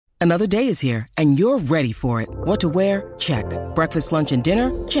Another day is here, and you're ready for it. What to wear? Check. Breakfast, lunch, and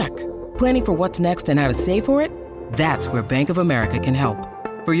dinner? Check. Planning for what's next and how to save for it? That's where Bank of America can help.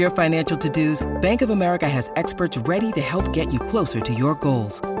 For your financial to-dos, Bank of America has experts ready to help get you closer to your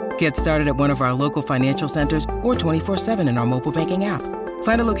goals. Get started at one of our local financial centers or 24/7 in our mobile banking app.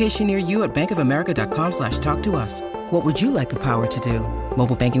 Find a location near you at bankofamerica.com/talktous. What would you like the power to do?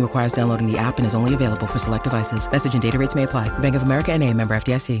 Mobile banking requires downloading the app and is only available for select devices. Message and data rates may apply. Bank of America N.A., member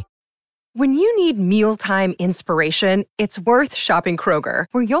FDIC. When you need mealtime inspiration, it's worth shopping Kroger,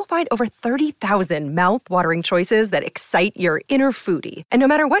 where you'll find over 30,000 mouth-watering choices that excite your inner foodie. And no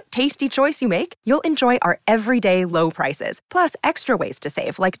matter what tasty choice you make, you'll enjoy our everyday low prices, plus extra ways to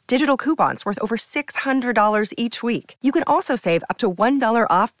save, like digital coupons worth over $600 each week. You can also save up to $1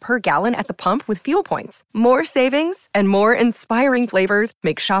 off per gallon at the pump with fuel points. More savings and more inspiring flavors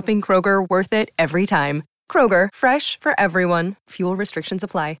make shopping Kroger worth it every time. Kroger, fresh for everyone. Fuel restrictions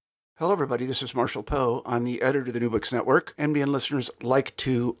apply. Hello, everybody. This is Marshall Poe. I'm the editor of the New Books Network. NBN listeners like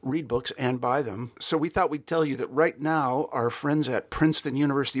to read books and buy them. So we thought we'd tell you that right now, our friends at Princeton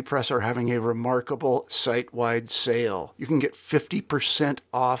University Press are having a remarkable site-wide sale. You can get 50%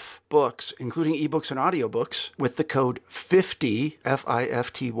 off books, including ebooks and audiobooks, with the code 50,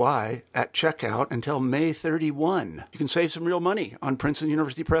 F-I-F-T-Y, at checkout until May 31. You can save some real money on Princeton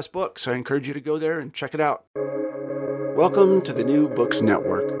University Press books. I encourage you to go there and check it out. Welcome to the New Books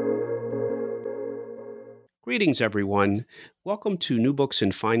Network. Greetings, everyone. Welcome to New Books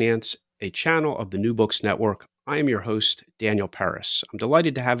in Finance, a channel of the New Books Network. I am your host, Daniel Paris. I'm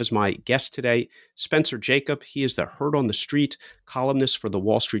delighted to have as my guest today, Spencer Jakab. He is the Heard on the Street columnist for the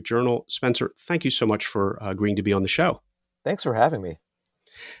Wall Street Journal. Spencer, thank you so much for agreeing to be on the show. Thanks for having me.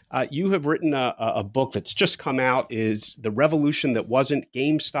 You have written a book that's just come out, is The Revolution That Wasn't: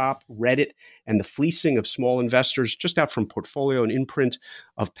 GameStop, Reddit, and the Fleecing of Small Investors, just out from Portfolio and imprint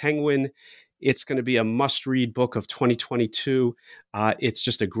of Penguin. It's going to be a must-read book of 2022. It's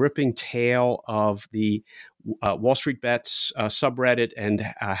just a gripping tale of the Wall Street Bets subreddit and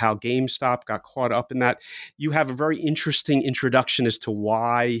how GameStop got caught up in that. You have a very interesting introduction as to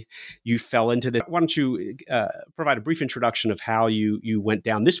why you fell into this. Why don't you provide a brief introduction of how you went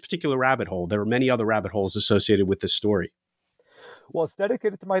down this particular rabbit hole? There are many other rabbit holes associated with this story. Well, it's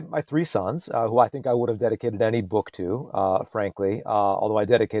dedicated to my three sons, who I think I would have dedicated any book to, frankly, although I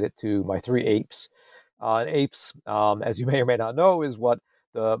dedicate it to my three apes. And apes, as you may or may not know, is what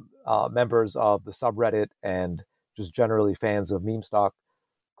the members of the subreddit and just generally fans of meme stock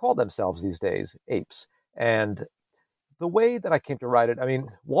call themselves these days, apes. And the way that I came to write it, I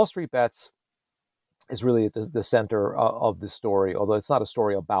mean, Wall Street Bets is really at the center of the story, although it's not a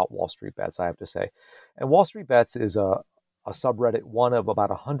story about Wall Street Bets, I have to say. And Wall Street Bets is a subreddit, one of about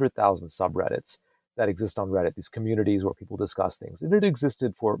 100,000 subreddits that exist on Reddit, these communities where people discuss things. And it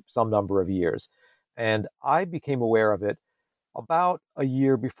existed for some number of years. And I became aware of it about a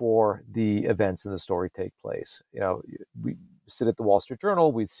year before the events in the story take place. You know, we sit at the Wall Street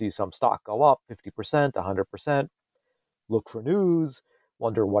Journal, we'd see some stock go up 50%, 100%, look for news,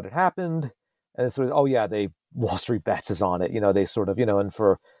 wonder what had happened. And sort of, oh yeah, Wall Street Bets is on it. You know, they sort of, and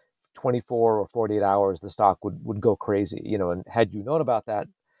for 24 or 48 hours, the stock would go crazy, and had you known about that,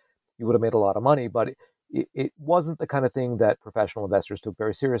 you would have made a lot of money, but it wasn't the kind of thing that professional investors took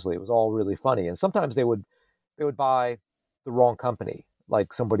very seriously. It was all really funny. And sometimes they would buy the wrong company.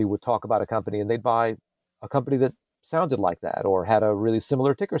 Like somebody would talk about a company and they'd buy a company that sounded like that or had a really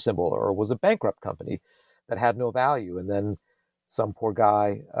similar ticker symbol or was a bankrupt company that had no value. And then some poor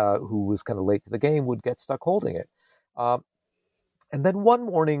guy who was kind of late to the game would get stuck holding it. And then one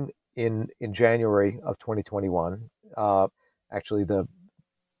morning in January of 2021, actually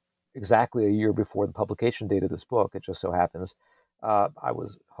exactly a year before the publication date of this book, it just so happens, I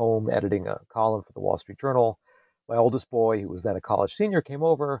was home editing a column for the Wall Street Journal. My oldest boy, who was then a college senior, came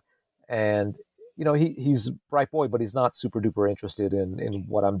over, and he's a bright boy, but he's not super duper interested in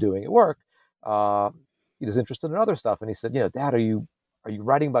what I'm doing at work. He was interested in other stuff, and he said, Dad, are you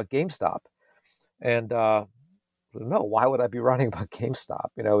writing about GameStop? And no, why would I be writing about GameStop?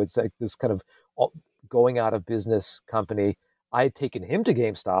 It's like this kind of going out of business company. I had taken him to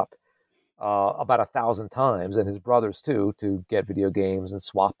GameStop about 1,000 times, and his brothers too, to get video games and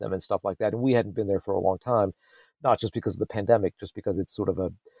swap them and stuff like that. And we hadn't been there for a long time, not just because of the pandemic, just because it's sort of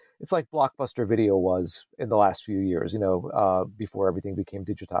it's like Blockbuster Video was in the last few years, before everything became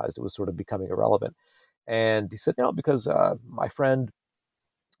digitized. It was sort of becoming irrelevant. And he said, no, because my friend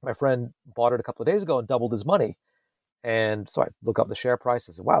bought it a couple of days ago and doubled his money. And so I look up the share price.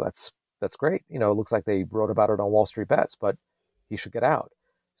 I said, wow, that's great. It looks like they wrote about it on Wall Street Bets, but he should get out.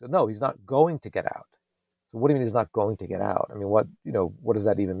 So no, he's not going to get out. So what do you mean he's not going to get out? I mean, what does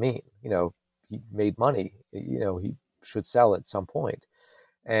that even mean? He made money. He should sell at some point.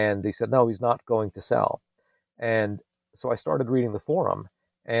 And he said, no, he's not going to sell. And so I started reading the forum,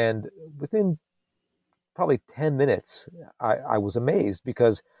 and within probably 10 minutes, I was amazed,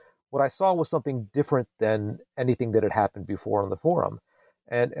 because what I saw was something different than anything that had happened before on the forum.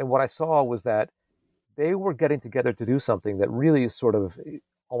 And what I saw was that they were getting together to do something that really is sort of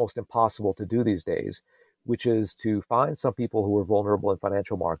almost impossible to do these days, which is to find some people who are vulnerable in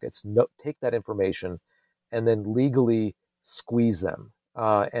financial markets, take that information, and then legally squeeze them.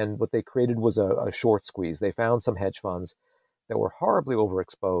 And what they created was a short squeeze. They found some hedge funds that were horribly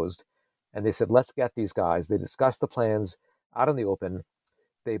overexposed, and they said, let's get these guys. They discussed the plans out in the open.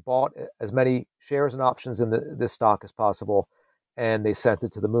 They bought as many shares and options in this stock as possible, and they sent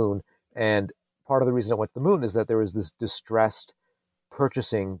it to the moon. And part of the reason it went to the moon is that there was this distressed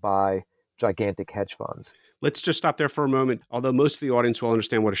purchasing by gigantic hedge funds. Let's just stop there for a moment. Although most of the audience will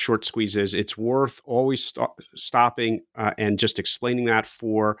understand what a short squeeze is, it's worth always stopping and just explaining that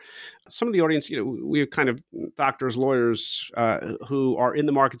for some of the audience. We have kind of doctors, lawyers who are in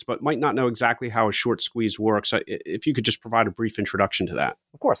the markets but might not know exactly how a short squeeze works. If you could just provide a brief introduction to that.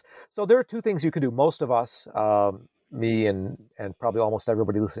 Of course. So there are two things you can do. Most of us, me and probably almost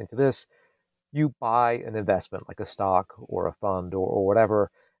everybody listening to this, you buy an investment like a stock or a fund or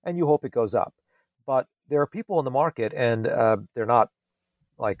whatever, and you hope it goes up. But there are people in the market, and they're not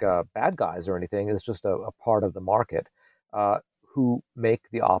like bad guys or anything. It's just a part of the market who make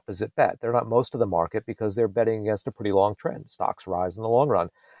the opposite bet. They're not most of the market because they're betting against a pretty long trend. Stocks rise in the long run.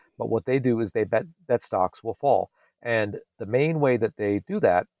 But what they do is they bet that stocks will fall. And the main way that they do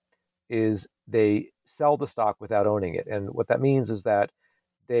that is they sell the stock without owning it. And what that means is that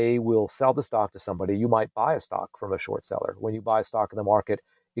they will sell the stock to somebody. You might buy a stock from a short seller. When you buy a stock in the market,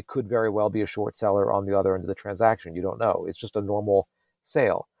 it could very well be a short seller on the other end of the transaction. You don't know. It's just a normal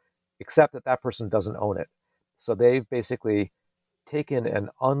sale, except that that person doesn't own it. So they've basically taken an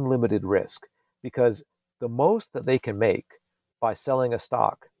unlimited risk, because the most that they can make by selling a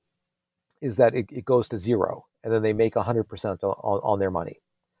stock is that it goes to zero, and then they make 100% on their money,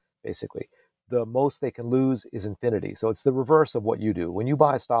 basically. The most they can lose is infinity. So it's the reverse of what you do. When you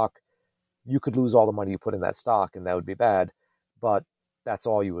buy a stock, you could lose all the money you put in that stock, and that would be bad, but that's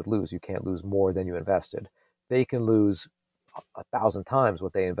all you would lose. You can't lose more than you invested. They can lose 1,000 times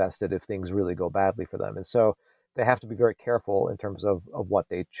what they invested if things really go badly for them. And so they have to be very careful in terms of what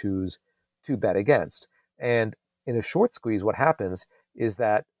they choose to bet against. And in a short squeeze, what happens is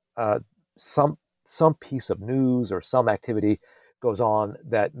that some piece of news or some activity goes on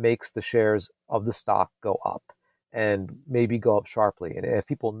that makes the shares of the stock go up, and maybe go up sharply. And if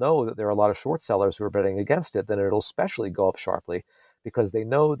people know that there are a lot of short sellers who are betting against it, then it'll especially go up sharply, because they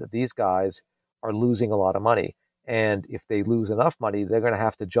know that these guys are losing a lot of money. And if they lose enough money, they're going to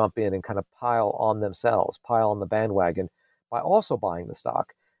have to jump in and kind of pile on themselves, pile on the bandwagon by also buying the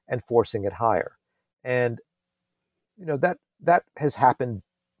stock and forcing it higher. And, that has happened,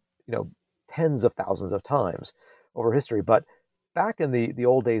 tens of thousands of times over history. But back in the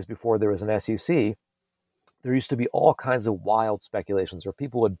old days, before there was an SEC, there used to be all kinds of wild speculations where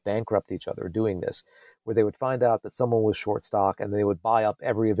people would bankrupt each other doing this, where they would find out that someone was short stock and they would buy up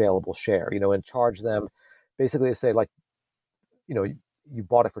every available share, and charge them. Basically, they say, you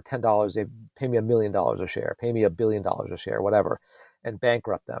bought it for $10, they pay me $1 million a share, pay me $1 billion a share, whatever, and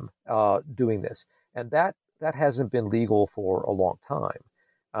bankrupt them doing this. And that hasn't been legal for a long time.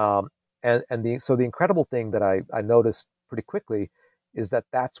 So the incredible thing that I noticed pretty quickly is that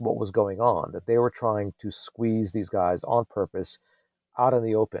that's what was going on, that they were trying to squeeze these guys on purpose out in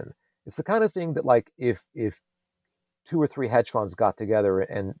the open. It's the kind of thing that, like, if 2 or 3 hedge funds got together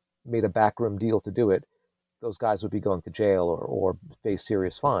and made a backroom deal to do it, those guys would be going to jail or face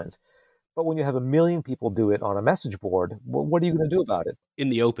serious fines. But when you have 1 million people do it on a message board, what are you going to do about it? In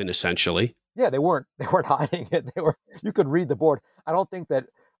the open, essentially. Yeah, they weren't hiding it. You could read the board. I don't think that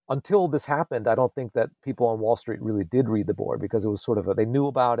until this happened, I don't think that people on Wall Street really did read the board, because it was sort of they knew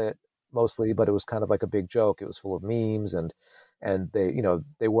about it mostly, but it was kind of like a big joke. It was full of memes, and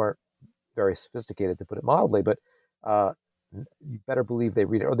they weren't very sophisticated, to put it mildly. But you better believe they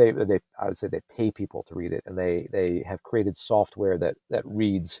read it, or I would say they pay people to read it, and they have created software that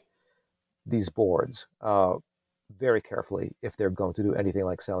reads these boards very carefully if they're going to do anything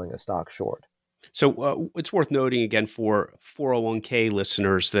like selling a stock short. So it's worth noting again for 401k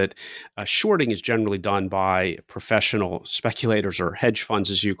listeners that shorting is generally done by professional speculators or hedge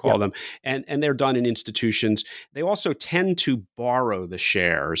funds, as you call them, and they're done in institutions. They also tend to borrow the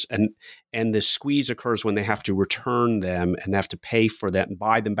shares, and the squeeze occurs when they have to return them and they have to pay for them and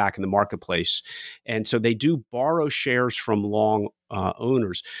buy them back in the marketplace. And so they do borrow shares from long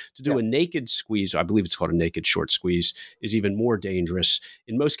owners. To do a naked squeeze, I believe it's called a naked short squeeze, is even more dangerous.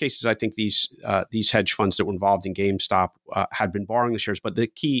 In most cases, I think these hedge funds that were involved in GameStop had been borrowing the shares. But the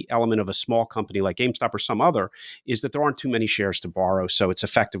key element of a small company like GameStop or some other is that there aren't too many shares to borrow. So it's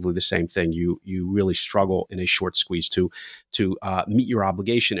effectively the same thing. You really struggle in a short squeeze to meet your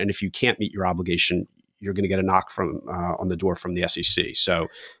obligation. And if you can't meet your obligation, you're going to get a knock from on the door from the SEC. So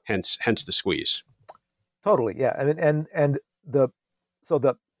hence the squeeze. Totally, yeah. I mean, and the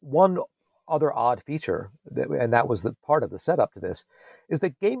one other odd feature, and that was the part of the setup to this, is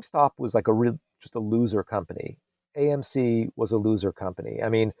that GameStop was like just a loser company. AMC was a loser company. I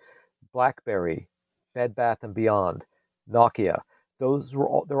mean, BlackBerry, Bed Bath & Beyond, Nokia,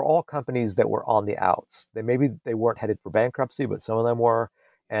 they're all companies that were on the outs. They weren't headed for bankruptcy, but some of them were,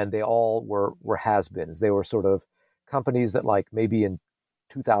 and they all were has-beens. They were sort of companies that, like, maybe in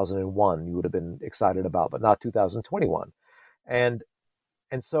 2001 you would have been excited about, but not 2021. And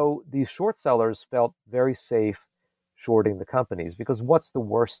so these short sellers felt very safe shorting the companies, because what's the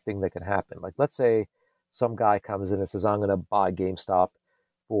worst thing that can happen? Like, let's say some guy comes in and says, I'm going to buy GameStop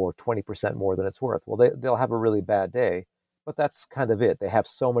for 20% more than it's worth. Well, they'll have a really bad day, but that's kind of it. They have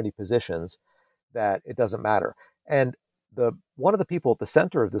so many positions that it doesn't matter. And one of the people at the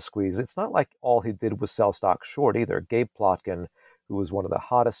center of the squeeze, it's not like all he did was sell stock short either. Gabe Plotkin, who was one of the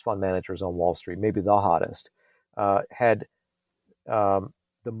hottest fund managers on Wall Street, maybe the hottest, had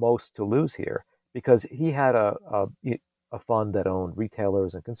the most to lose here, because he had a fund that owned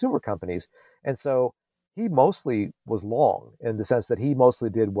retailers and consumer companies. And so he mostly was long, in the sense that he mostly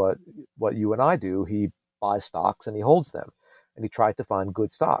did what you and I do. He buys stocks and he holds them, and he tried to find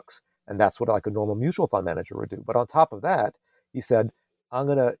good stocks. And that's what like a normal mutual fund manager would do. But on top of that, he said, I'm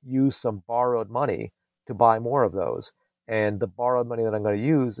going to use some borrowed money to buy more of those. And the borrowed money that I'm going to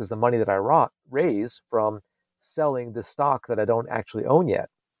use is the money that I raise from selling the stock that I don't actually own yet.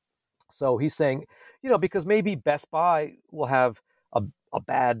 So he's saying, because maybe Best Buy will have a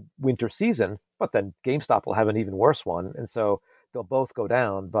bad winter season, but then GameStop will have an even worse one. And so they'll both go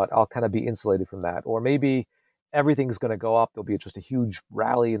down, but I'll kind of be insulated from that. Or maybe everything's going to go up. There'll be just a huge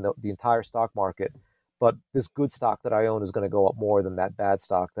rally in the entire stock market, but this good stock that I own is going to go up more than that bad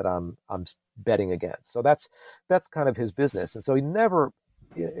stock that I'm betting against. So that's kind of his business. And so he never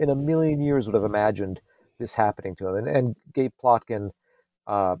in a million years would have imagined this happening to him. And Gabe Plotkin,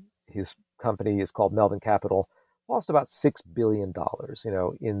 his company is called Melvin Capital, lost about $6 billion,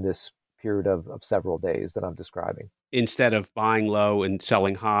 in this period of several days that I'm describing. Instead of buying low and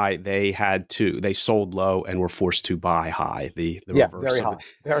selling high, they sold low and were forced to buy high. The reverse.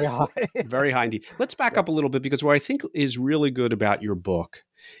 Very high. Very high indeed. Let's back up a little bit, because what I think is really good about your book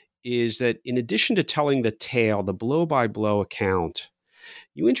is that in addition to telling the tale, the blow-by-blow account,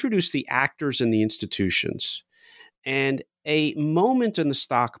 you introduce the actors and the institutions. And a moment in the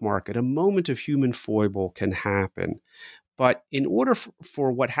stock market, a moment of human foible can happen. But in order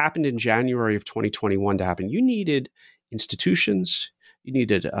for what happened in January of 2021 to happen, you needed institutions, you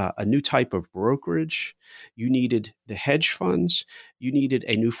needed a new type of brokerage, you needed the hedge funds, you needed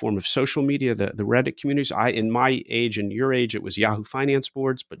a new form of social media, the Reddit communities. In my age and your age, it was Yahoo Finance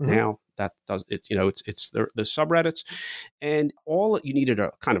boards, but now that does it. It's the subreddits, and all you needed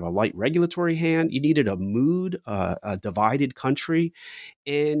a kind of a light regulatory hand. You needed a mood, a divided country,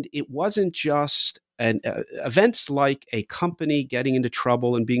 and it wasn't just. And events like a company getting into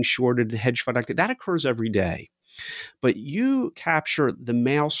trouble and being shorted and hedge fund activity, that occurs every day. But you capture the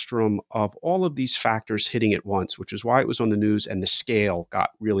maelstrom of all of these factors hitting at once, which is why it was on the news, and the scale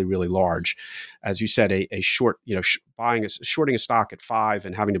got really, really large. As you said, a short, shorting a stock at 5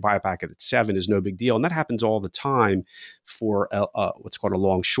 and having to buy it back at 7 is no big deal. And that happens all the time for what's called a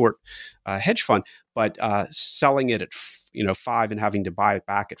long short hedge fund. But selling it at 5 and having to buy it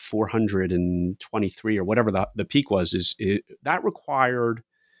back at 423 or whatever the peak was, that required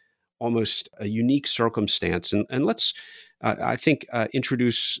almost a unique circumstance. And let's, I think,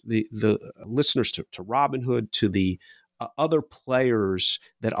 introduce the listeners to Robinhood, to the other players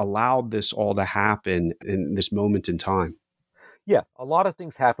that allowed this all to happen in this moment in time. Yeah, a lot of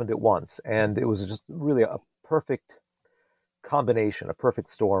things happened at once, and it was just really a perfect combination, a perfect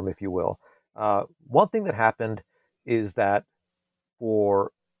storm, if you will. One thing that happened is that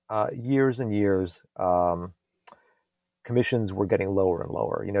for years and years, commissions were getting lower and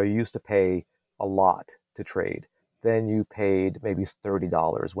lower. You used to pay a lot to trade. Then you paid maybe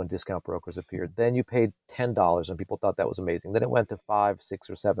 $30 when discount brokers appeared. Then you paid $10 and people thought that was amazing. Then it went to $5, $6,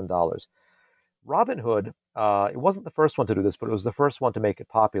 or $7. Robinhood, it wasn't the first one to do this, but it was the first one to make it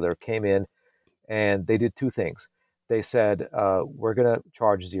popular, came in and they did two things. They said, we're going to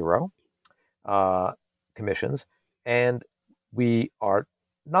charge zero commissions, and we are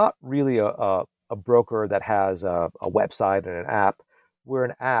not really a broker that has a website and an app. We're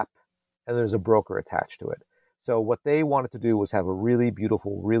an app, and there's a broker attached to it. So what they wanted to do was have a really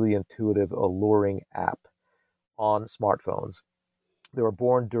beautiful, really intuitive, alluring app on smartphones. They were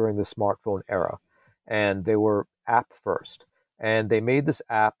born during the smartphone era, and they were app first. And they made this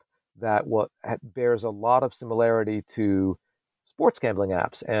app that bears a lot of similarity to sports gambling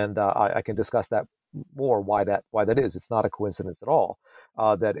apps, and I can discuss that more why that is. It's not a coincidence at all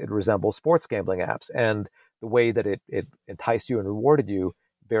that it resembles sports gambling apps, and the way that it enticed you and rewarded you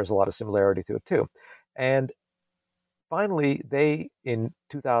bears a lot of similarity to it too. And finally, in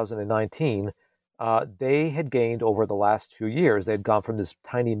 2019, they had gained over the last few years. They had gone from this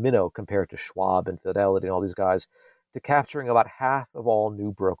tiny minnow compared to Schwab and Fidelity and all these guys to capturing about half of all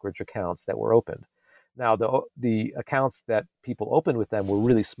new brokerage accounts that were opened. Now, the accounts that people opened with them were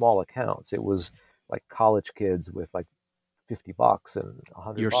really small accounts. It was like college kids with like $50 and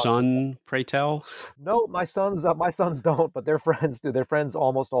 $100. Your son, pray tell? No, my sons don't, but their friends do. Their friends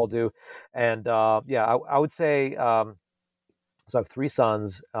almost all do. And I would say, so I have three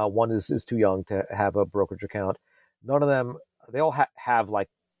sons. One is too young to have a brokerage account. None of them, they all have like,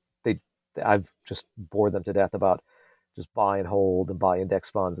 I've just bored them to death about just buy and hold and buy index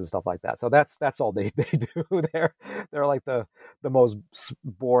funds and stuff like that. So that's all they do. They're like the most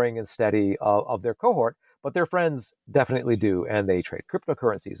boring and steady of their cohort, but their friends definitely do. And they trade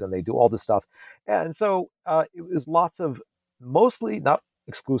cryptocurrencies and they do all this stuff. And so it was lots of, mostly, not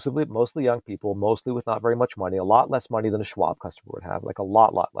exclusively, mostly young people, mostly with not very much money, a lot less money than a Schwab customer would have, like a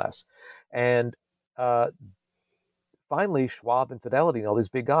lot less. And finally, Schwab and Fidelity and all these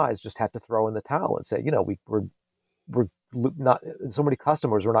big guys just had to throw in the towel and say, we're not, so many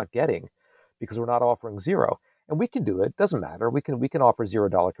customers we're not getting because we're not offering zero. And we can do it. Doesn't matter. We can offer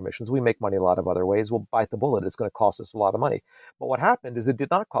 $0 commissions. We make money a lot of other ways. We'll bite the bullet. It's going to cost us a lot of money. But what happened is it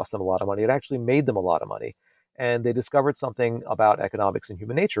did not cost them a lot of money. It actually made them a lot of money. And they discovered something about economics and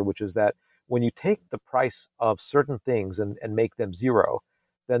human nature, which is that when you take the price of certain things and make them zero,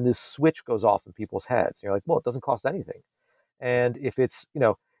 then this switch goes off in people's heads. And you're like, well, it doesn't cost anything. And if it's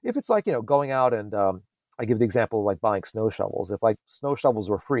like, going out and, I give the example of like buying snow shovels. If like snow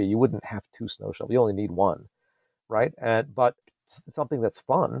shovels were free, you wouldn't have two snow shovels. You only need one, right? But something that's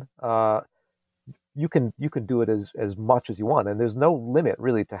fun, you can do it as much as you want, and there's no limit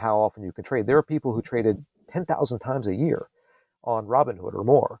really to how often you can trade. There are people who traded 10,000 times a year on Robinhood or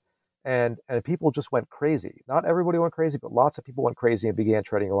more, and people just went crazy. Not everybody went crazy, but lots of people went crazy and began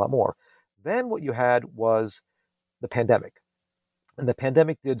trading a lot more. Then what you had was the pandemic, and the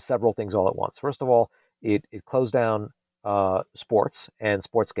pandemic did several things all at once. First of all, it closed down sports and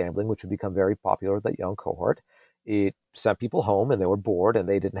sports gambling, which had become very popular with that young cohort. It sent people home and they were bored and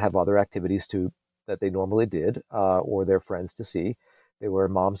they didn't have other activities that they normally did or their friends to see. They were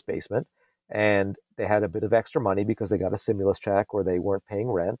in mom's basement and they had a bit of extra money because they got a stimulus check or they weren't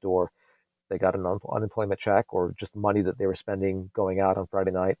paying rent or they got an unemployment check or just money that they were spending going out on Friday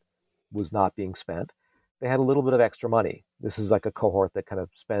night was not being spent. They had a little bit of extra money. This is like a cohort that kind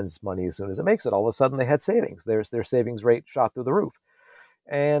of spends money as soon as it makes it. All of a sudden they had savings. Their savings rate shot through the roof.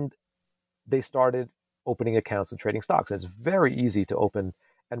 And they started opening accounts and trading stocks. It's very easy to open.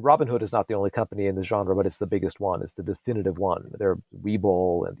 And Robinhood is not the only company in the genre, but it's the biggest one. It's the definitive one. They're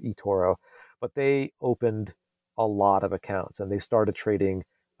Webull and eToro. But they opened a lot of accounts and they started trading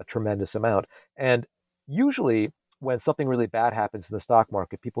a tremendous amount. And usually when something really bad happens in the stock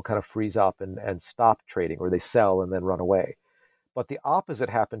market, people kind of freeze up and stop trading or they sell and then run away. But the opposite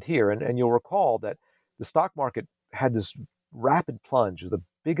happened here. And you'll recall that the stock market had this rapid plunge, the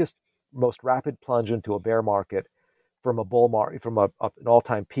biggest, most rapid plunge into a bear market from a bull market, from an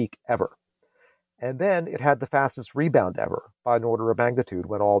all-time peak ever. And then it had the fastest rebound ever by an order of magnitude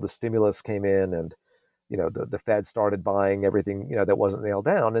when all the stimulus came in and, the Fed started buying everything, that wasn't nailed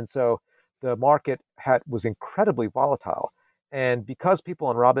down. And so the market was incredibly volatile. And because people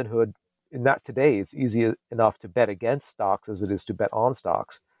on Robinhood, in that today, it's easy enough to bet against stocks as it is to bet on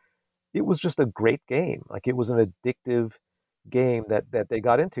stocks. It was just a great game. Like it was an addictive game that they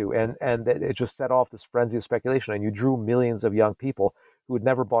got into. And that it just set off this frenzy of speculation. And you drew millions of young people who had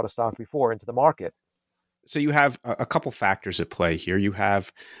never bought a stock before into the market. So you have a couple factors at play here. You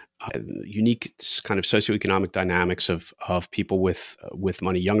have unique kind of socioeconomic dynamics of people with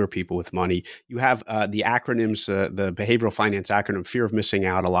money, younger people with money. You have the acronyms, the behavioral finance acronym, fear of missing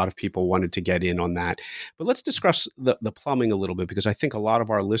out. A lot of people wanted to get in on that. But let's discuss the plumbing a little bit, because I think a lot of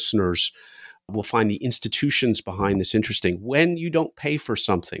our listeners will find the institutions behind this interesting. When you don't pay for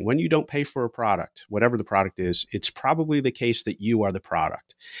something, when you don't pay for a product, whatever the product is, it's probably the case that you are the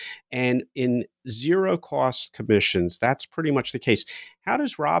product. And in zero cost commissions, that's pretty much the case. How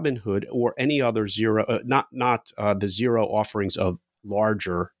does Robinhood or any other not the zero offerings of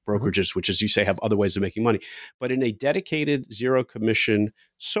larger brokerages, which, as you say, have other ways of making money, but in a dedicated zero commission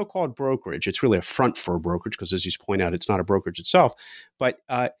so-called brokerage, it's really a front for a brokerage, because as you point out, it's not a brokerage itself, but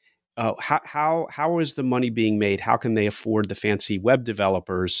how is the money being made? How can they afford the fancy web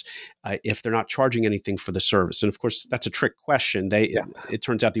developers if they're not charging anything for the service? And of course, that's a trick question. It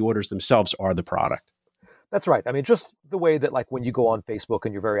turns out the orders themselves are the product. That's right. I mean, just the way that, like, when you go on Facebook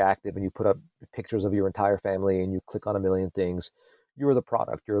and you're very active and you put up pictures of your entire family and you click on a million things, you're the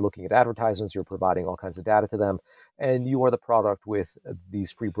product. You're looking at advertisements, you're providing all kinds of data to them, and you are the product with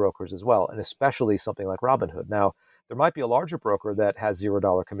these free brokers as well, and especially something like Robinhood. Now, there might be a larger broker that has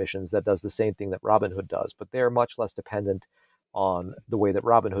 $0 commissions that does the same thing that Robinhood does, but they're much less dependent on the way that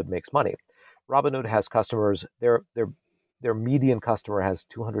Robinhood makes money. Robinhood has customers, their median customer has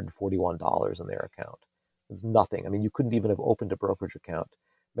 $241 in their account. It's nothing. I mean, you couldn't even have opened a brokerage account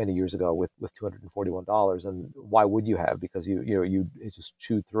many years ago with $241. And why would you have? Because you just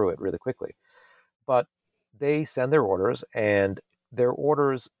chewed through it really quickly. But they send their orders, and their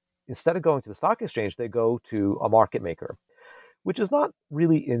orders, instead of going to the stock exchange, they go to a market maker, which is not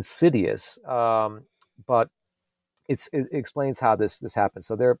really insidious, but it explains how this happens.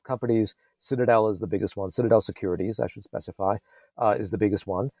 So their companies, Citadel is the biggest one. Citadel Securities, I should specify, is the biggest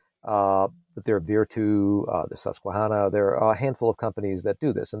one. But there are Virtu, there's Susquehanna. There are a handful of companies that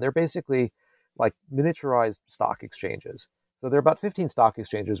do this, and they're basically like miniaturized stock exchanges. So there are about 15 stock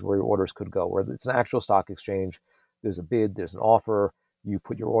exchanges where your orders could go, where it's an actual stock exchange. There's a bid, there's an offer. You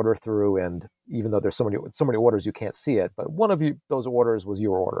put your order through, and even though there's so many orders, you can't see it. But one of those orders was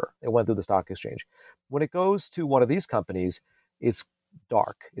your order. It went through the stock exchange. When it goes to one of these companies, it's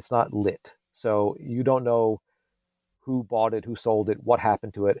dark. It's not lit. So you don't know who bought it, who sold it, what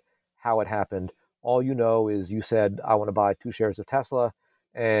happened to it, how it happened. All you know is you said, I want to buy 2 shares of Tesla,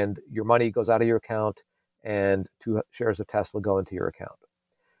 and your money goes out of your account, and 2 shares of Tesla go into your account.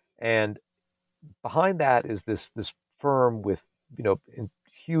 And behind that is this firm with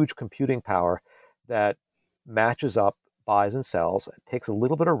huge computing power that matches up, buys and sells, takes a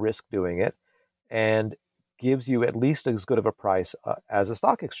little bit of risk doing it, and gives you at least as good of a price as a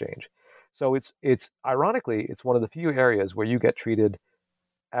stock exchange. So it's ironically, it's one of the few areas where you get treated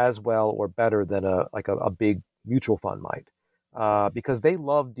as well or better than a big mutual fund might, because they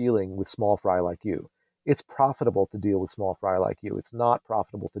love dealing with small fry like you. It's profitable to deal with small fry like you. It's not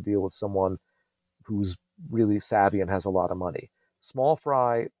profitable to deal with someone who's really savvy and has a lot of money. Small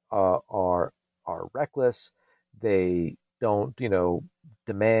fry are reckless. They don't,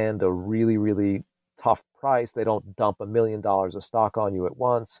 demand a really, really tough price. They don't dump $1 million of stock on you at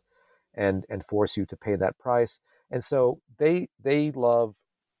once and force you to pay that price. And so they love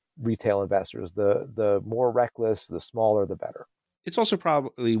retail investors. The more reckless, the smaller, the better. It's also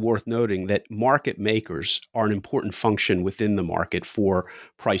probably worth noting that market makers are an important function within the market for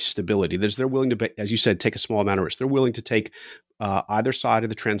price stability. They're willing to, as you said, take a small amount of risk. They're willing to take either side of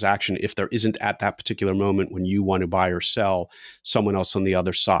the transaction if there isn't at that particular moment when you want to buy or sell someone else on the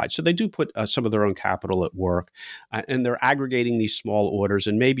other side. So they do put some of their own capital at work, and they're aggregating these small orders,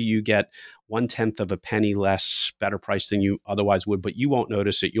 and maybe you get 1/10 of a penny less, better price than you otherwise would, but you won't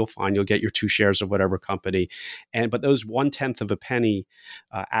notice it. You'll get your 2 shares of whatever company, but those 1/10 of a penny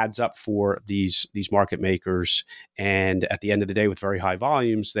adds up for these market makers. And at the end of the day, with very high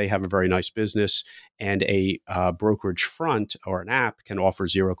volumes, they have a very nice business, and a brokerage front or an app can offer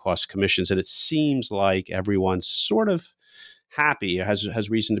zero cost commissions. And it seems like everyone's sort of happy, has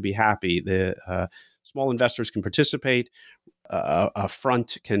reason to be happy. The small investors can participate. A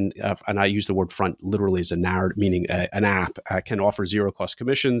front can, and I use the word front literally as a narrative, meaning an app can offer zero cost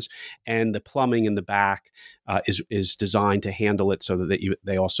commissions, and the plumbing in the back is designed to handle it so that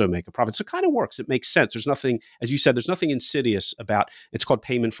they also make a profit. So it kind of works. It makes sense. There's nothing, as you said, there's nothing insidious about. It's called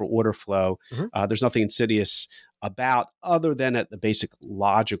payment for order flow. Mm-hmm. There's nothing insidious about, other than at the basic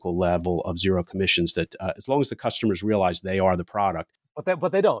logical level of zero commissions, that as long as the customers realize they are the product.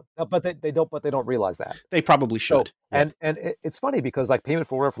 But they don't. But they don't realize that. They probably should. So, yeah. And it's funny because, like, payment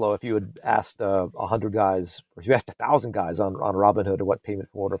for order flow, if you had asked 100 guys, or if you asked 1,000 guys on Robinhood what payment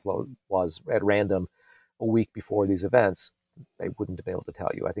for order flow was at random a week before these events, they wouldn't have been able to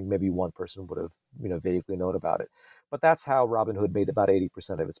tell you. I think maybe one person would have, vaguely known about it. But that's how Robinhood made about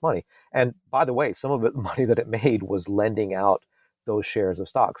 80% of its money. And by the way, some of the money that it made was lending out those shares of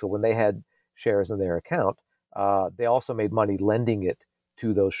stock. So when they had shares in their account, they also made money lending it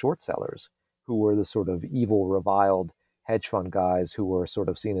to those short sellers who were the sort of evil, reviled hedge fund guys who were sort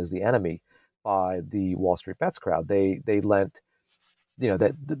of seen as the enemy by the Wall Street Bets crowd. They lent,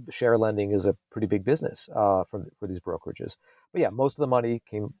 that the share lending is a pretty big business for these brokerages. But yeah, most of the money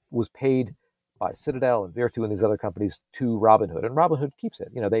was paid by Citadel and Virtu and these other companies to Robinhood, and Robinhood keeps it.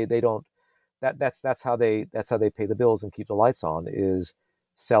 They don't. That's how they pay the bills and keep the lights on, is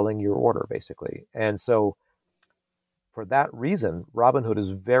selling your order basically. And so for that reason, Robinhood is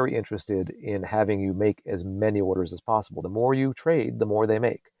very interested in having you make as many orders as possible. The more you trade, the more they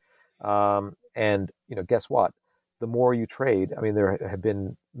make. And guess what? The more you trade, I mean, there have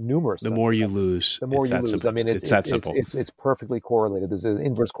been numerous. The more you lose. The more you lose. Simple. I mean, it's that simple. It's perfectly correlated. There's an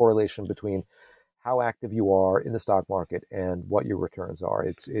inverse correlation between how active you are in the stock market and what your returns are.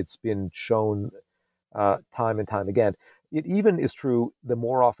 It's been shown time and time again. It even is true, the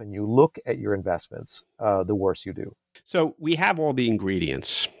more often you look at your investments, the worse you do. So we have all the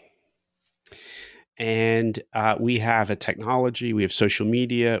ingredients. And we have a technology, we have social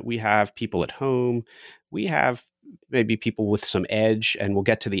media, we have people at home, we have maybe people with some edge, and we'll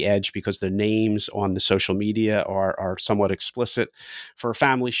get to the edge because their names on the social media are somewhat explicit for a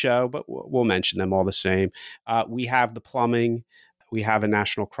family show, but we'll mention them all the same. We have the plumbing, we have a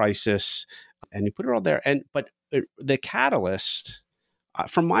national crisis, and you put it all there. But the catalyst,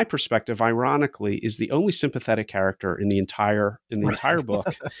 from my perspective, ironically, is the only sympathetic character in the entire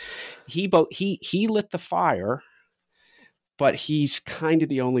book. He lit the fire, but he's kind of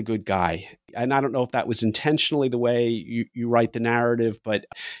the only good guy. And I don't know if that was intentionally the way you write the narrative, but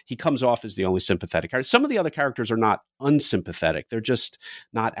he comes off as the only sympathetic character. Some of the other characters are not unsympathetic. They're just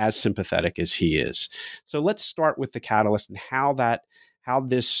not as sympathetic as he is. So let's start with the catalyst and how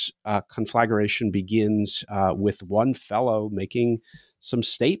this conflagration begins with one fellow making some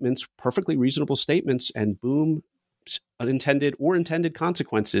statements, perfectly reasonable statements, and boom, unintended or intended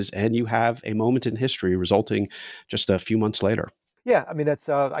consequences, and you have a moment in history resulting just a few months later. Yeah, I mean, that's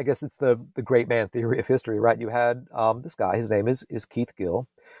I guess it's the great man theory of history, right? You had this guy, his name is Keith Gill,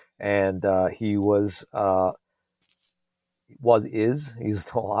 and he's still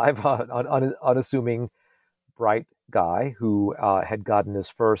alive, unassuming, bright guy who had gotten his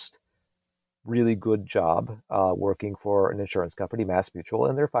first really good job working for an insurance company, MassMutual,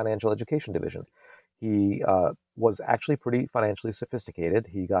 in their financial education division. He was actually pretty financially sophisticated.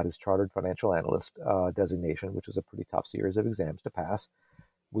 He got his chartered financial analyst designation, which is a pretty tough series of exams to pass,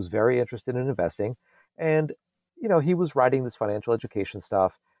 was very interested in investing. And, he was writing this financial education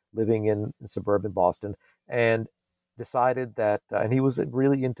stuff, living in suburban Boston, and decided that, and he was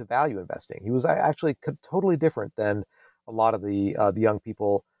really into value investing. He was actually totally different than a lot of the young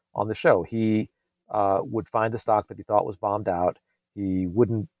people on the show. He would find a stock that he thought was bombed out. He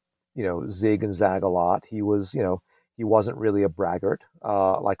wouldn't, zig and zag a lot. He was, he wasn't really a braggart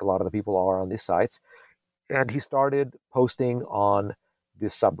like a lot of the people are on these sites. And he started posting on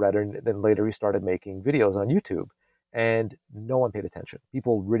this subreddit, and then later he started making videos on YouTube. And no one paid attention.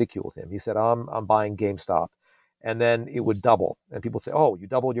 People ridiculed him. He said, I'm buying GameStop. And then it would double. And people say, oh, you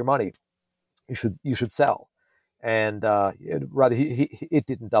doubled your money. You should sell. And it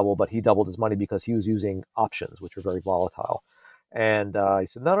didn't double, but he doubled his money because he was using options, which are very volatile. And he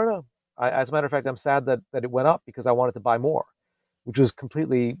said, no. As a matter of fact, I'm sad that it went up because I wanted to buy more, which was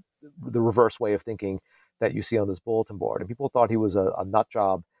completely the reverse way of thinking that you see on this bulletin board. And people thought he was a nut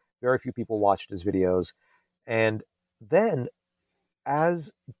job. Very few people watched his videos. And then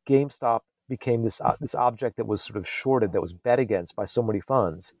as GameStop became this object that was sort of shorted, that was bet against by so many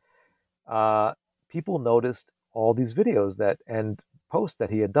funds, people noticed all these videos and posts that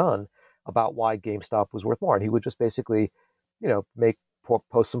he had done about why GameStop was worth more. And he would just basically,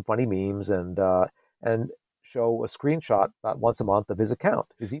 post some funny memes and show a screenshot about once a month of his account.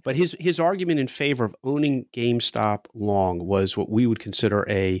 But his argument in favor of owning GameStop long was what we would consider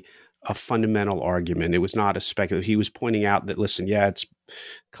a fundamental argument. It was not a speculative. He was pointing out that, listen, it's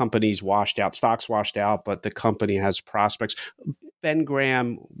companies washed out, stocks washed out, but the company has prospects. Ben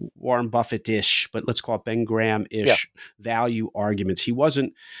Graham, Warren Buffett-ish, but let's call it Ben Graham-ish value arguments. He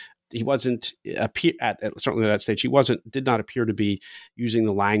wasn't certainly at that stage. He did not appear to be using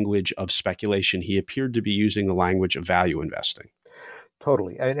the language of speculation. He appeared to be using the language of value investing.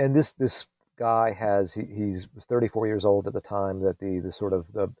 Totally, and this guy he was 34 years old at the time that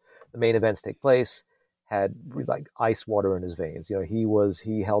the main events take place. Had like ice water in his veins.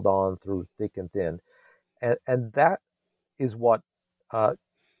 He held on through thick and thin, and that is what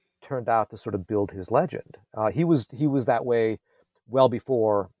turned out to sort of build his legend. He was that way well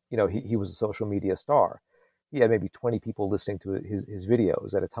before he was a social media star. He had maybe 20 people listening to his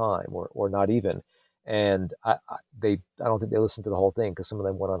videos at a time, or not even. And I don't think they listened to the whole thing because some of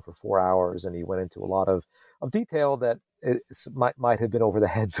them went on for 4 hours, and he went into a lot of detail that might have been over the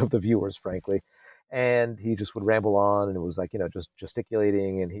heads of the viewers, frankly. And he just would ramble on, and it was like, just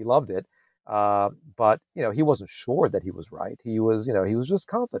gesticulating, and he loved it. But he wasn't sure that he was right. He was just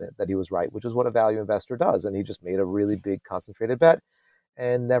confident that he was right, which is what a value investor does. And he just made a really big concentrated bet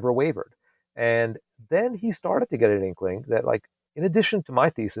and never wavered. And then he started to get an inkling that, like, in addition to my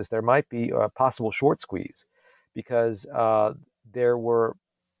thesis, there might be a possible short squeeze, because there were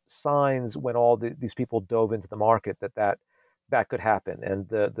signs when all these people dove into the market that could happen. And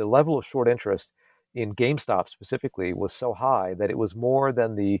the level of short interest in GameStop specifically was so high that it was more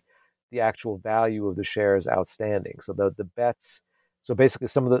than the actual value of the shares outstanding. So the bets, so basically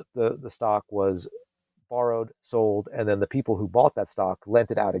some of the stock was borrowed, sold, and then the people who bought that stock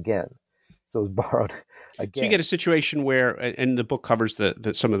lent it out again. So it was borrowed again. So you get a situation where, and the book covers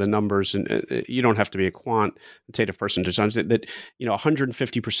some of the numbers, and you don't have to be a quantitative person to understand that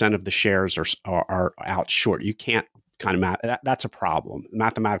 150% of the shares are out short. You can't kind of that's a problem.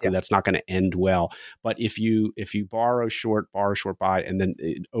 Mathematically, that's not going to end well. But if you borrow short, buy, and then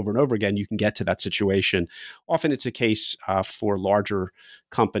over and over again, you can get to that situation. Often it's a case for larger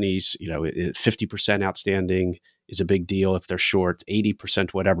companies. 50% outstanding is a big deal if they're short,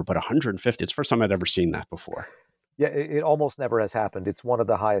 80%, whatever. But 150, it's the first time I'd ever seen that before. Yeah, it almost never has happened. It's one of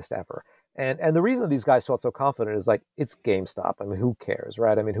the highest ever. And the reason these guys felt so confident is, like, it's GameStop. I mean, who cares,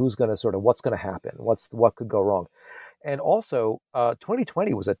 right? I mean, who's going to what's going to happen? What could go wrong? And also,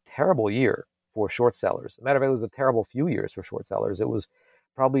 2020 was a terrible year for short sellers. As a matter of fact, it was a terrible few years for short sellers. It was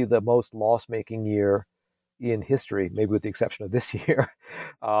probably the most loss-making year in history, maybe with the exception of this year,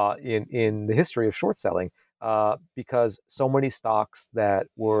 in the history of short selling, because so many stocks that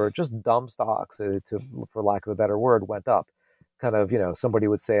were just dumb stocks, for lack of a better word, went up. Kind of, somebody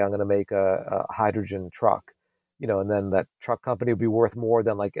would say, I'm going to make a hydrogen truck, and then that truck company would be worth more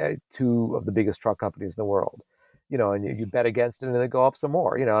than like two of the biggest truck companies in the world. And you bet against it and they go up some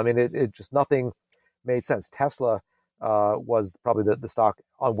more. I mean, it just, nothing made sense. Tesla was probably the stock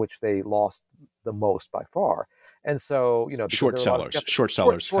on which they lost the most by far. And so, short sellers,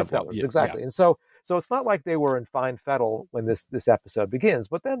 exactly. Yeah. And so it's not like they were in fine fettle when this episode begins,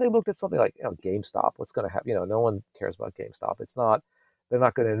 but then they looked at something like, GameStop. What's going to happen? No one cares about GameStop. They're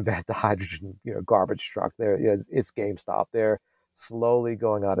not going to invent the hydrogen, garbage truck. It's GameStop. They're slowly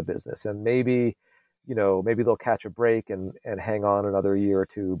going out of business, and maybe they'll catch a break and hang on another year or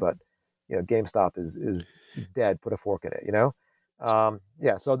two, but GameStop is dead. Put a fork in it.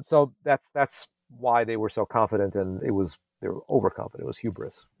 So that's why they were so confident, and they were overconfident. It was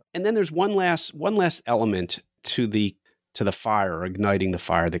hubris. And then there's one last element to the fire, or igniting the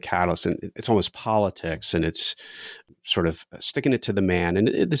fire, the catalyst, and it's almost politics, and it's sort of sticking it to the man.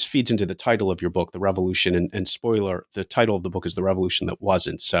 And this feeds into the title of your book, The Revolution, and spoiler, the title of the book is The Revolution That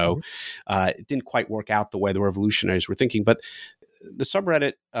Wasn't. So it didn't quite work out the way the revolutionaries were thinking, but the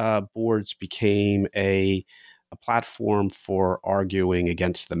subreddit boards became a platform for arguing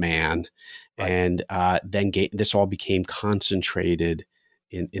against the man. Right. And then this all became concentrated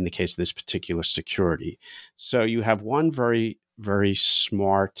in the case of this particular security. So you have one very, very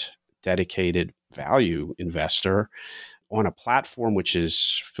smart, dedicated value investor on a platform which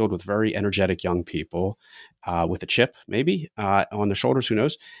is filled with very energetic young people with a chip, maybe, on their shoulders, who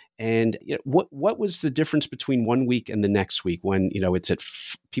knows? And what was the difference between 1 week and the next week when,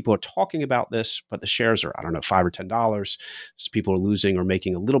 it's people are talking about this, but the shares are, I don't know, $5 or $10. So people are losing or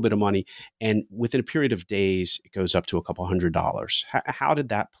making a little bit of money. And within a period of days, it goes up to a couple $100. How did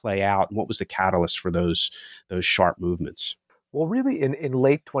that play out? And what was the catalyst for those sharp movements? Well, really, in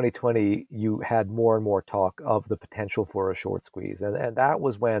late 2020, you had more and more talk of the potential for a short squeeze. And that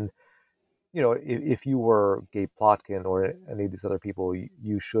was when, if you were Gabe Plotkin or any of these other people,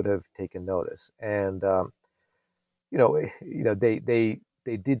 you should have taken notice. And,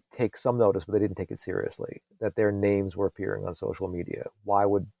 they did take some notice, but they didn't take it seriously, that their names were appearing on social media. Why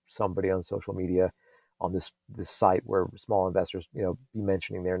would somebody on social media on this site where small investors, be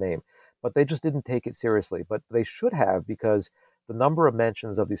mentioning their name? But they just didn't take it seriously. But they should have, because the number of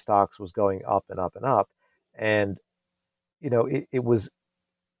mentions of these stocks was going up and up and up. And, it was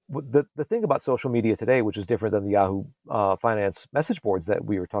the thing about social media today, which is different than the Yahoo Finance message boards that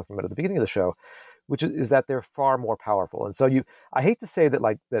we were talking about at the beginning of the show, which is that they're far more powerful. And so I hate to say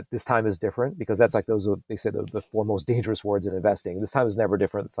that this time is different, because that's like they say the four most dangerous words in investing. This time is never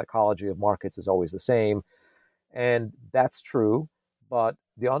different. The psychology of markets is always the same. And that's true, but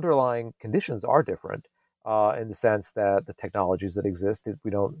the underlying conditions are different in the sense that the technologies that exist,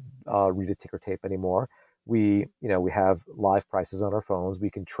 we don't read a ticker tape anymore. We have live prices on our phones. We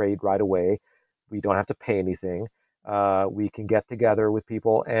can trade right away. We don't have to pay anything. We can get together with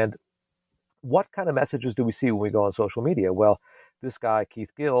people. And what kind of messages do we see when we go on social media? Well, this guy,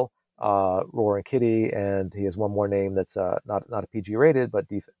 Keith Gill, Roaring Kitty, and he has one more name that's not a PG rated, but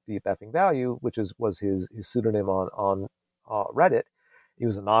Deep Effing Value, which was his pseudonym on Reddit. He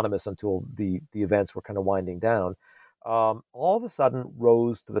was anonymous until the events were kind of winding down. All of a sudden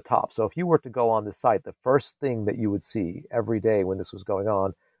rose to the top. So if you were to go on this site, the first thing that you would see every day when this was going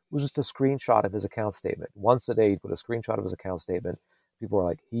on was just a screenshot of his account statement. Once a day, he'd put a screenshot of his account statement. People were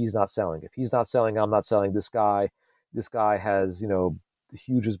like, he's not selling. If he's not selling, I'm not selling. This guy has, the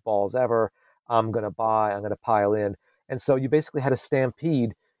hugest balls ever. I'm going to buy, I'm going to pile in. And so you basically had a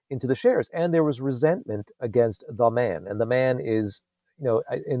stampede into the shares. And there was resentment against the man. And the man is,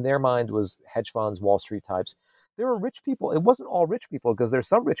 in their mind was hedge funds, Wall Street types. There were rich people. It wasn't all rich people, because there's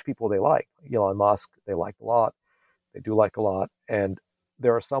some rich people they like. Elon Musk, they liked a lot. They do like a lot. And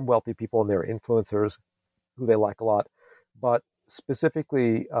there are some wealthy people and there are influencers who they like a lot. But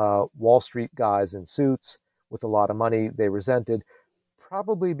specifically, Wall Street guys in suits with a lot of money, they resented,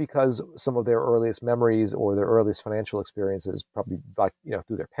 probably because some of their earliest memories or their earliest financial experiences, probably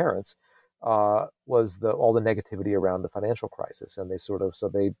through their parents, was all the negativity around the financial crisis, and they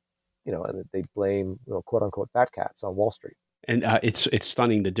blame quote unquote fat cats on Wall Street. And it's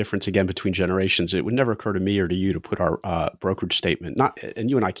stunning, the difference again between generations. It would never occur to me or to you to put our brokerage statement, and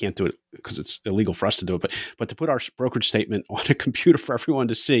you and I can't do it because it's illegal for us to do it, but to put our brokerage statement on a computer for everyone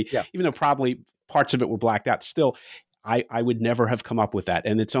to see, even though probably parts of it were blacked out, still, I would never have come up with that.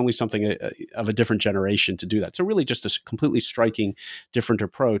 And it's only something of a different generation to do that. So really just a completely striking different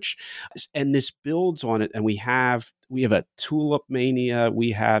approach. And this builds on it. And we have a Tulip Mania,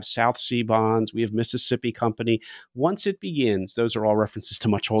 we have South Sea Bonds, we have Mississippi Company. Once it begins, those are all references to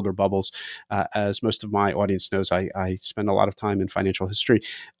much older bubbles. As most of my audience knows, I spend a lot of time in financial history.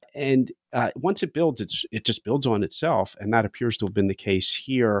 And once it builds, it just builds on itself. And that appears to have been the case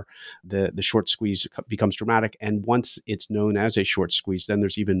here. The short squeeze becomes dramatic. And once it's known as a short squeeze, then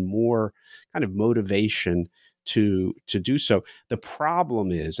there's even more kind of motivation to do so. The problem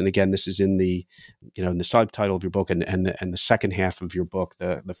is, and again, this is in the subtitle of your book and the second half of your book,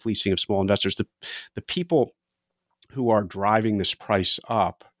 the fleecing of small investors, the people who are driving this price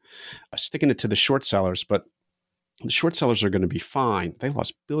up, sticking it to the short sellers, but the short sellers are going to be fine. They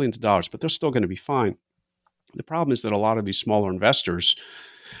lost billions of dollars, but they're still going to be fine. The problem is that a lot of these smaller investors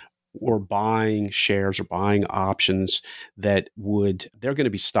were buying shares or buying options they're going to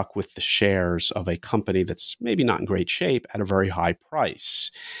be stuck with the shares of a company that's maybe not in great shape at a very high price.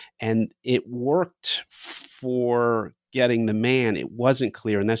 And it worked for getting the man. It wasn't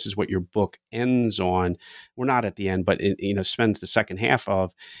clear, and this is what your book ends on. We're not at the end, but it spends the second half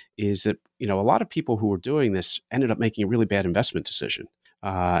of, is that a lot of people who were doing this ended up making a really bad investment decision.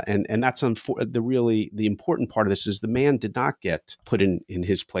 And that's the important part of this is the man did not get put in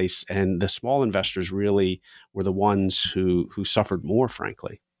his place, and the small investors really were the ones who suffered more,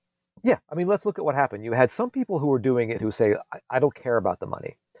 frankly. Yeah, I mean, let's look at what happened. You had some people who were doing it who say, I don't care about the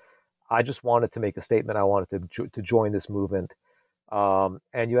money. I just wanted to make a statement. I wanted to join this movement.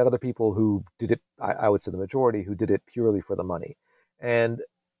 And you had other people who did it, I would say the majority, who did it purely for the money. And,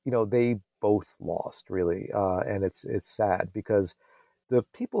 they both lost, really. And it's sad because the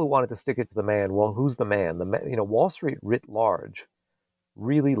people who wanted to stick it to the man, well, who's the man? Wall Street writ large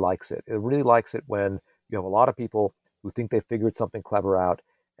really likes it. It really likes it when you have a lot of people who think they figured something clever out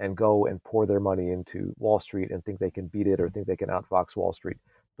and go and pour their money into Wall Street and think they can beat it or think they can outfox Wall Street.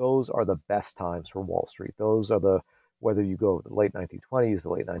 Those are the best times for Wall Street. Those are whether you go the late 1920s, the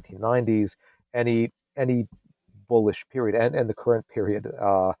late 1990s, any bullish period and the current period,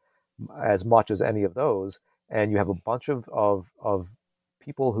 as much as any of those. And you have a bunch of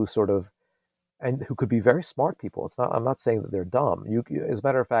people who and who could be very smart people. I'm not saying that they're dumb. As a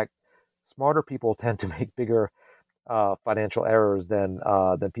matter of fact, smarter people tend to make bigger financial errors than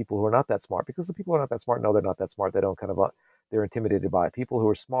people who are not that smart, because the people who are not that smart know they're not that smart. They don't they're intimidated by it. People who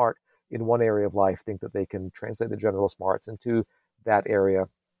are smart in one area of life think that they can translate the general smarts into that area.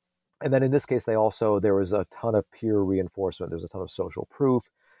 And then in this case, there was a ton of peer reinforcement. There's a ton of social proof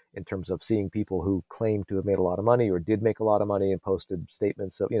in terms of seeing people who claimed to have made a lot of money or did make a lot of money and posted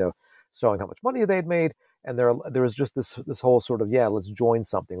statements of, showing how much money they'd made. And there was just this whole sort of, let's join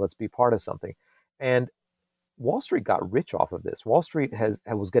something, let's be part of something. And Wall Street got rich off of this. Wall Street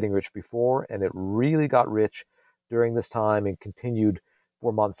was getting rich before, and it really got rich during this time and continued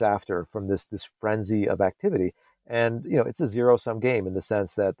for months after from this frenzy of activity. And it's a zero-sum game in the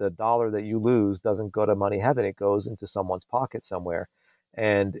sense that the dollar that you lose doesn't go to money heaven; it goes into someone's pocket somewhere.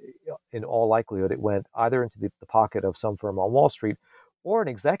 And in all likelihood, it went either into the pocket of some firm on Wall Street or an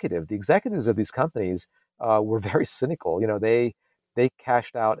executive. The executives of these companies were very cynical. They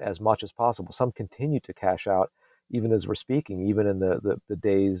cashed out as much as possible. Some continue to cash out even as we're speaking, even in the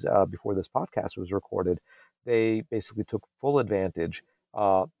days before this podcast was recorded. They basically took full advantage.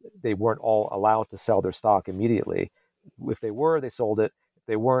 They weren't all allowed to sell their stock immediately. If they were, they sold it. If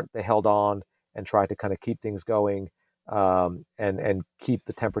they weren't, they held on and tried to kind of keep things going and keep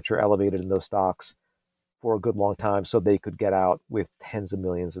the temperature elevated in those stocks for a good long time so they could get out with tens of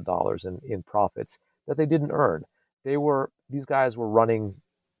millions of dollars in profits that they didn't earn. These guys were running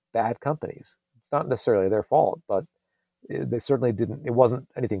bad companies. It's not necessarily their fault, but they certainly didn't. It wasn't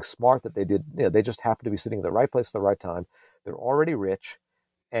anything smart that they did. They just happened to be sitting in the right place at the right time. They're already rich,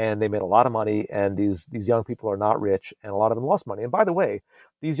 and they made a lot of money. And these young people are not rich, and a lot of them lost money. And by the way,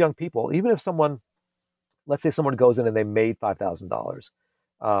 these young people, even if let's say someone goes in and they made $5,000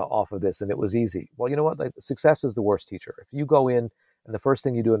 off of this, and it was easy. Well, you know what? Like, success is the worst teacher. If you go in and the first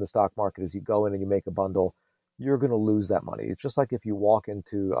thing you do in the stock market is you go in and you make a bundle, you're going to lose that money. It's just like if you walk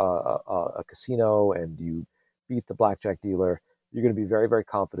into a casino and you beat the blackjack dealer, you're going to be very, very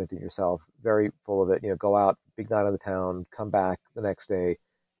confident in yourself, very full of it. Go out, big night of the town, come back the next day,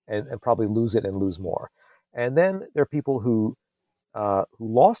 and probably lose it and lose more. And then there are people who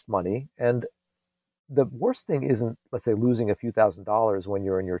lost money, and the worst thing isn't, let's say, losing a few $1,000s when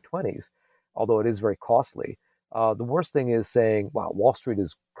you're in your 20s, although it is very costly. The worst thing is saying, wow, Wall Street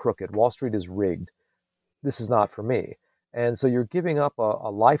is crooked. Wall Street is rigged. This is not for me. And so you're giving up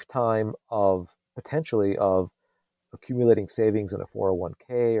a lifetime of potentially of accumulating savings in a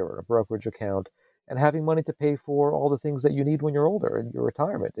 401k or a brokerage account and having money to pay for all the things that you need when you're older in your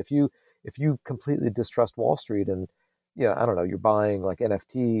retirement. If you completely distrust Wall Street and I don't know, you're buying like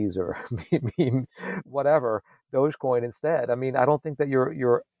NFTs or whatever, Dogecoin instead. I mean, I don't think that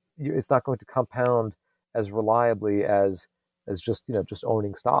it's not going to compound as reliably as just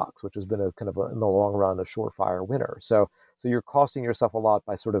owning stocks, which has been a kind of in the long run a surefire winner. So you're costing yourself a lot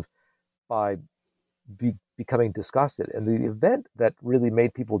by becoming disgusted. And the event that really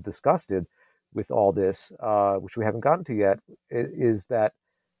made people disgusted with all this, which we haven't gotten to yet, is that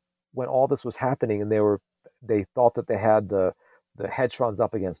when all this was happening and they thought that they had the hedge funds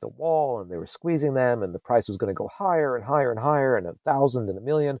up against a wall and they were squeezing them and the price was going to go higher and higher and higher and 1,000 and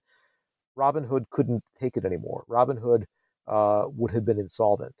 1,000,000, Robinhood couldn't take it anymore. Robinhood would have been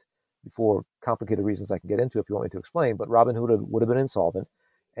insolvent for complicated reasons I can get into if you want me to explain, but Robinhood would have been insolvent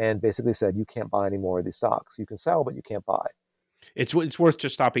and basically said, you can't buy any more of these stocks. You can sell, but you can't buy. It's worth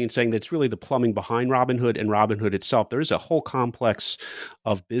just stopping and saying that it's really the plumbing behind Robinhood and Robinhood itself. There is a whole complex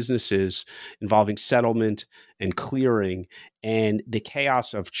of businesses involving settlement and clearing, and the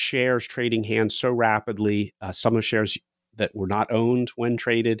chaos of shares trading hands so rapidly, some of shares that were not owned when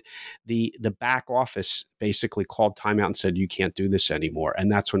traded. The back office basically called timeout and said, you can't do this anymore.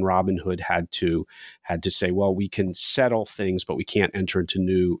 And that's when Robinhood had to say, well, we can settle things, but we can't enter into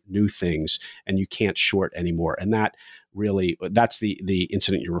new things, and you can't short anymore. And that's the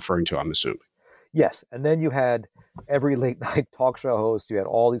incident you're referring to, I'm assuming. Yes. And then you had every late night talk show host, you had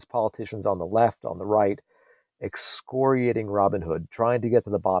all these politicians on the left, on the right, excoriating Robinhood, trying to get to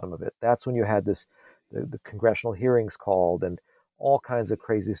the bottom of it. That's when you had the congressional hearings called and all kinds of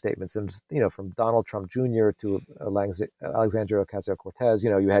crazy statements. And, from Donald Trump Jr. to Alexandria Ocasio-Cortez,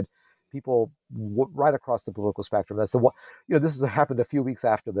 you had people right across the political spectrum. That's this has happened a few weeks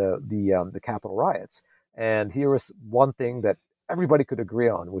after the Capitol riots. And here was one thing that everybody could agree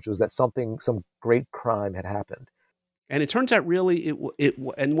on, which was that some great crime had happened. And it turns out really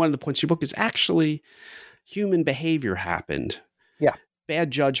and one of the points of your book is actually human behavior happened. Yeah.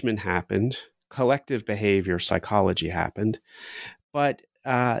 Bad judgment happened. Collective behavior, psychology happened. But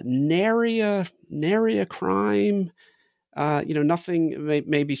nary a crime, nothing,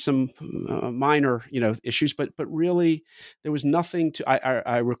 maybe some minor, issues, but really there was nothing to,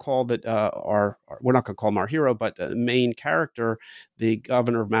 I recall that we're not going to call him our hero, but the main character, the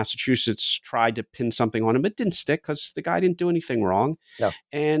governor of Massachusetts, tried to pin something on him. It didn't stick because the guy didn't do anything wrong. No.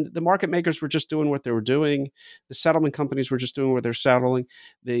 And the market makers were just doing what they were doing. The settlement companies were just doing what they're settling.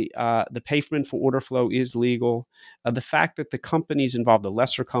 The payment for order flow is legal. The fact that the companies involved, the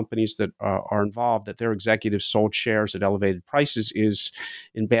lesser companies that are involved, that their executives sold shares at elevated elevated prices is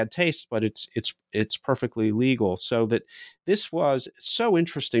in bad taste, but it's perfectly legal. So that this was so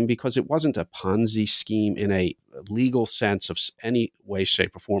interesting because it wasn't a Ponzi scheme in a legal sense of any way,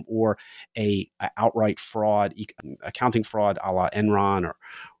 shape, or form, or a outright fraud, accounting fraud a la Enron or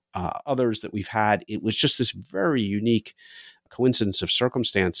others that we've had. It was just this very unique coincidence of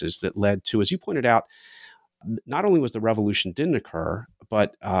circumstances that led to, as you pointed out, not only was the revolution didn't occur,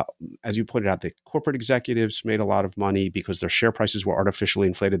 but as you pointed out, the corporate executives made a lot of money because their share prices were artificially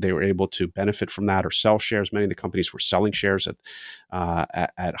inflated. They were able to benefit from that or sell shares. Many of the companies were selling shares at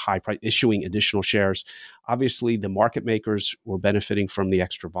high price, issuing additional shares. Obviously, the market makers were benefiting from the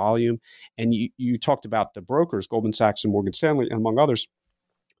extra volume. And you talked about the brokers, Goldman Sachs and Morgan Stanley, among others.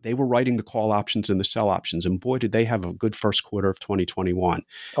 They were writing the call options and the sell options. And boy, did they have a good first quarter of 2021.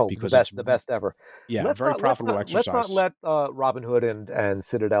 Oh, because the best ever. Yeah, very profitable exercise. Let's not let Robinhood and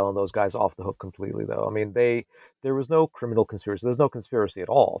Citadel and those guys off the hook completely, though. I mean, there was no criminal conspiracy. There's no conspiracy at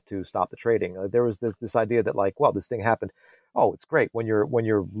all to stop the trading. There was this idea that, like, well, this thing happened. Oh, it's great. When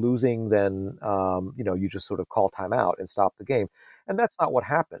you're losing, then you just sort of call timeout and stop the game. And that's not what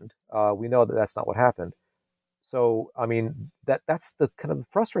happened. We know that that's not what happened. So, I mean, that's the kind of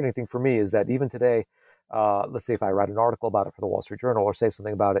frustrating thing for me is that even today, let's say if I write an article about it for the Wall Street Journal or say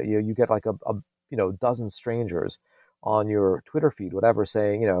something about it, you get like a dozen strangers on your Twitter feed, whatever,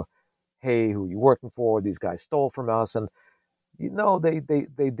 saying, hey, who are you working for? These guys stole from us. And, they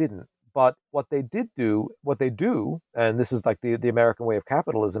didn't. But what they do, and this is like the American way of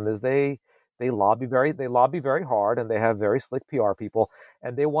capitalism, is they lobby very hard, and they have very slick PR people,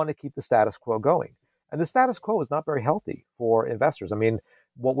 and they want to keep the status quo going. And the status quo is not very healthy for investors. I mean,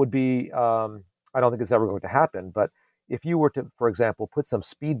 what would be, I don't think it's ever going to happen, but if you were to, for example, put some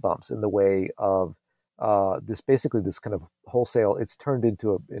speed bumps in the way of this kind of wholesale, it's turned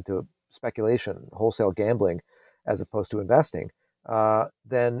into speculation, wholesale gambling, as opposed to investing,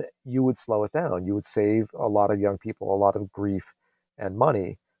 then you would slow it down. You would save a lot of young people a lot of grief and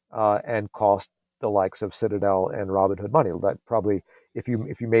money, and cost the likes of Citadel and Robinhood money. That probably, if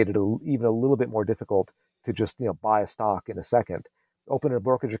you made it even a little bit more difficult to just buy a stock in a second, open a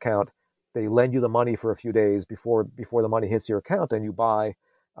brokerage account, they lend you the money for a few days before the money hits your account, and you buy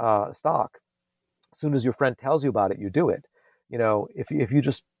stock. As soon as your friend tells you about it, you do it. If you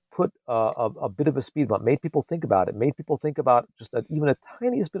just put a bit of a speed bump, made people think about it, made people think about just even a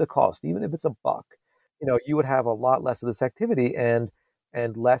tiniest bit of cost, even if it's $1, you would have a lot less of this activity and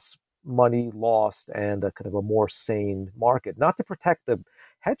less money lost and a kind of a more sane market. Not to protect the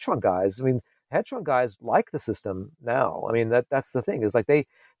hedge fund guys. I mean, hedge fund guys like the system now. I mean, that's the thing, is like they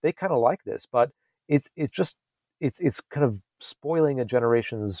kind of like this, but it's kind of spoiling a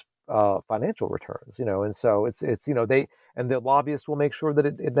generation's financial returns, and so it's they and the lobbyists will make sure that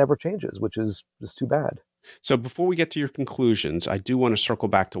it never changes, which is just too bad. So before we get to your conclusions, I do want to circle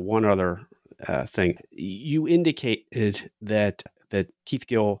back to one other thing. You indicated that Keith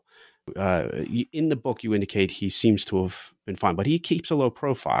Gill, in the book, you indicate he seems to have been fine, but he keeps a low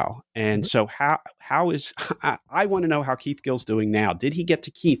profile. And so how is, I want to know how Keith Gill's doing now. Did he get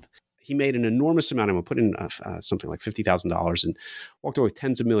to keep, he made an enormous amount of money, put in something like $50,000 and walked away with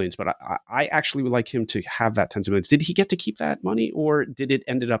tens of millions. But I actually would like him to have that tens of millions. Did he get to keep that money, or did it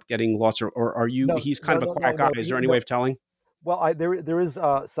ended up getting lost? Or are you, he's kind of a quiet guy. Is there any way of telling? Well, there is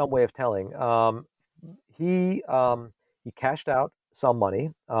some way of telling. He cashed out some money,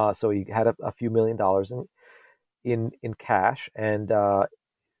 so he had a few $1,000,000 in cash, and about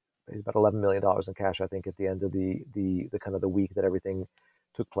 $11 million in cash, I think, at the end of the kind of the week that everything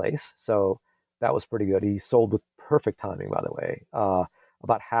took place. So that was pretty good. He sold with perfect timing, by the way,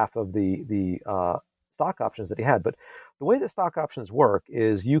 about half of the stock options that he had. But the way that stock options work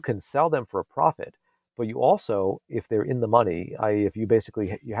is you can sell them for a profit, but you also, if they're in the money, i.e., if you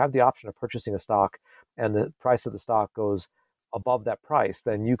have the option of purchasing a stock and the price of the stock goes above that price,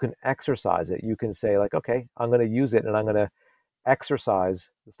 then you can exercise it. You can say, like, okay, I'm going to use it and I'm going to exercise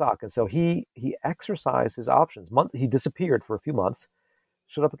the stock. And so he exercised his options. He disappeared for a few months,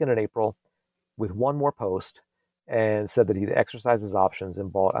 showed up again in April with one more post and said that he'd exercised his options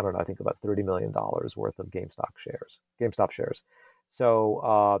and bought, I don't know, I think about $30 million worth of GameStop shares.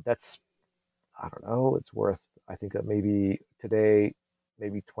 So that's, I don't know, it's worth, I think maybe today,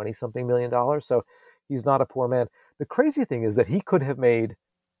 maybe 20 something $million. So he's not a poor man. The crazy thing is that he could have made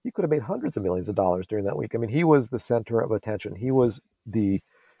hundreds of millions of dollars during that week. I mean, he was the center of attention. He was the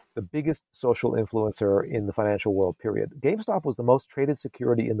biggest social influencer in the financial world, period. GameStop was the most traded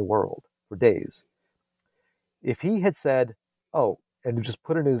security in the world for days. If he had said, oh, and just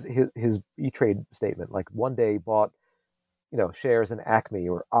put in his E-Trade statement, like one day bought, shares in Acme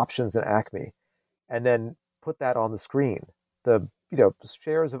or options in Acme, and then put that on the screen, the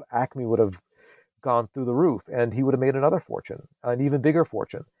shares of Acme would have gone through the roof, and he would have made another fortune, an even bigger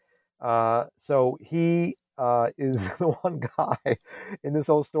fortune. So he is the one guy in this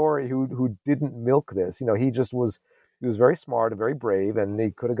whole story who didn't milk this. He was very smart and very brave, and he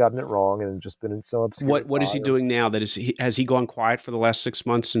could have gotten it wrong and just been so obscure. What is he doing now? Has he gone quiet for the last 6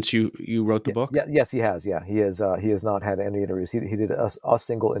 months since you wrote the book? Yeah, yes, he has. Yeah, he has. He has not had any interviews. He did a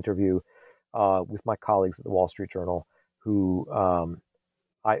single interview with my colleagues at the Wall Street Journal, who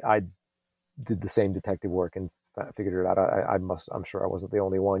I did the same detective work and figured it out. I'm sure I wasn't the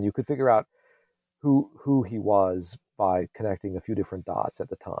only one. You could figure out who he was by connecting a few different dots at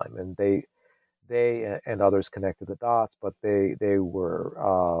the time, and they and others connected the dots, but they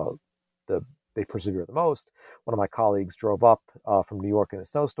persevered the most. One of my colleagues drove up from New York in a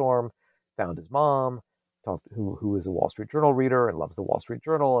snowstorm, found his mom, who is a Wall Street Journal reader and loves the Wall Street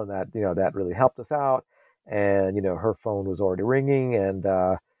Journal, and that really helped us out. And her phone was already ringing, and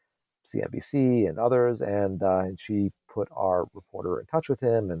CNBC and others, and she put our reporter in touch with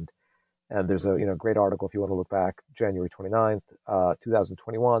him, and there's a great article if you want to look back, January 29th,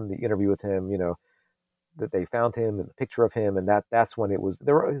 2021, the interview with him, that they found him and the picture of him, and that's when it was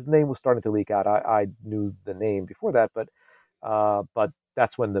his name was starting to leak out. I knew the name before that, but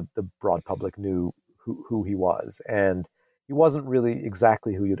that's when the broad public knew who he was, and he wasn't really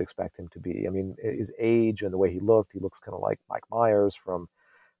exactly who you'd expect him to be. I mean, his age and the way he looks kind of like Mike Myers from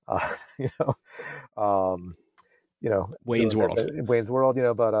Wayne's World. Wayne's World,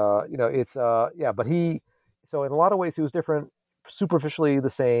 but it's but so in a lot of ways he was different, superficially the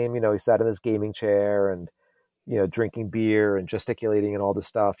same. He sat in this gaming chair and drinking beer and gesticulating and all this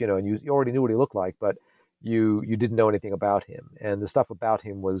stuff, and you already knew what he looked like, but you didn't know anything about him, and the stuff about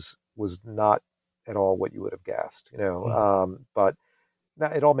him was not at all what you would have guessed, but now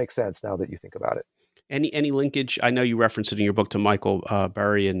it all makes sense now that you think about it. Any linkage? I know you referenced it in your book to Michael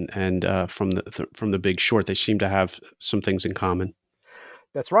Burry and from the Big Short. They seem to have some things in common.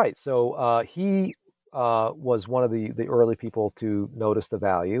 That's right. So he was one of the early people to notice the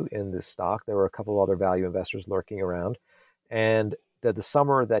value in this stock. There were a couple of other value investors lurking around, and the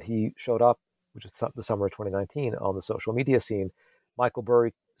summer that he showed up, which is the summer of 2019, on the social media scene, Michael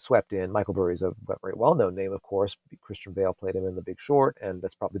Burry swept in. Michael Burry is a very well-known name, of course. Christian Bale played him in The Big Short, and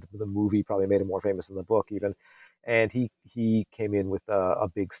that's probably the movie probably made him more famous than the book even. And he came in with a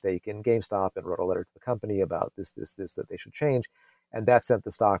big stake in GameStop and wrote a letter to the company about this that they should change, and that sent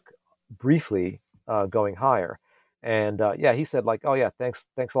the stock briefly going higher. And he said like, oh yeah, thanks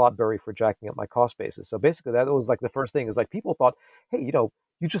a lot, Burry, for jacking up my cost basis. So basically, that was like the first thing. Is like people thought, hey,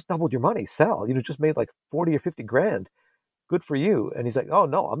 you just doubled your money, sell. Just made like 40 or 50 grand. Good for you. And he's like, oh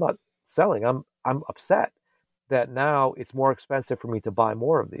no, I'm not selling. I'm upset that now it's more expensive for me to buy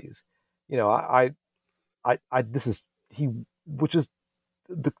more of these. Which is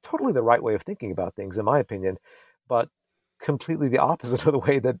totally the right way of thinking about things, in my opinion, but completely the opposite of the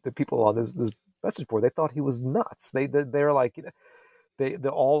way that the people on this message board, they thought he was nuts. They're like, they're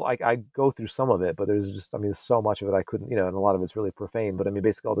all like, I go through some of it, but there's just, there's so much of it I couldn't, and a lot of it's really profane, but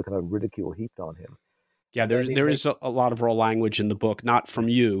basically all the kind of ridicule heaped on him. Yeah, there is a lot of raw language in the book, not from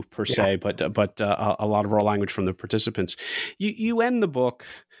you per se, but a lot of raw language from the participants. You end the book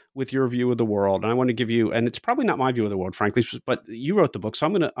with your view of the world, and I want to give you, and it's probably not my view of the world, frankly, but you wrote the book, so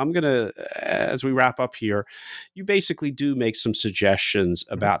I'm gonna as we wrap up here, you basically do make some suggestions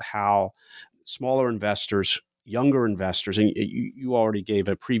about how smaller investors, younger investors, and you already gave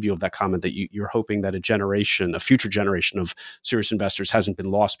a preview of that comment that you're hoping that a future generation of serious investors hasn't been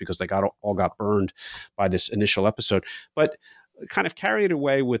lost because they all got burned by this initial episode. But kind of carry it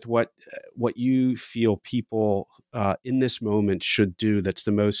away with what you feel people in this moment should do. That's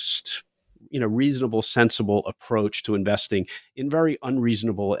the most reasonable, sensible approach to investing in very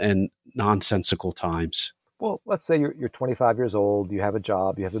unreasonable and nonsensical times. Well, let's say you're 25 years old, you have a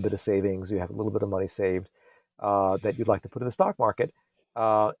job, you have a bit of savings, you have a little bit of money saved that you'd like to put in the stock market,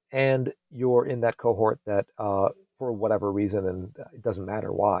 and you're in that cohort that, for whatever reason, and it doesn't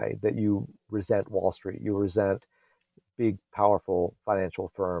matter why, that you resent Wall Street, you resent big, powerful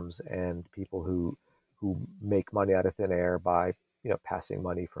financial firms and people who make money out of thin air by passing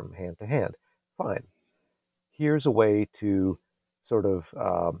money from hand to hand. Fine. Here's a way to sort of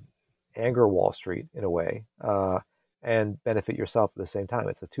anger Wall Street in a way, and benefit yourself at the same time.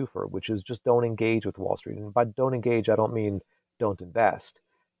 It's a twofer, which is just don't engage with Wall Street. And by don't engage, I don't mean don't invest.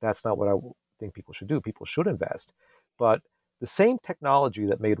 That's not what I think people should do. People should invest. But the same technology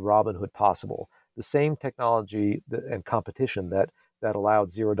that made Robinhood possible, the same technology and competition that allowed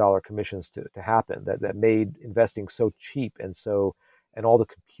 $0 commissions to happen, that made investing so cheap and all the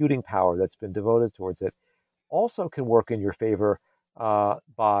computing power that's been devoted towards it, also can work in your favor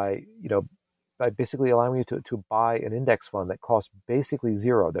by basically allowing you to buy an index fund that costs basically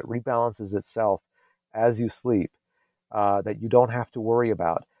zero, that rebalances itself as you sleep, that you don't have to worry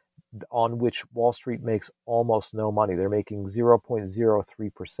about, on which Wall Street makes almost no money. They're making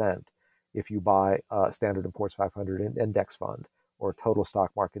 0.03% if you buy a Standard & Poor's 500 index fund or total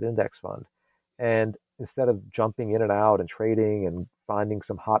stock market index fund. And instead of jumping in and out and trading and finding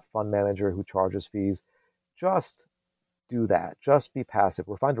some hot fund manager who charges fees, just do that. Just be passive.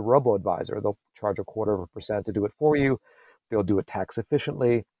 Or find a robo-advisor. They'll charge 0.25% to do it for you. They'll do it tax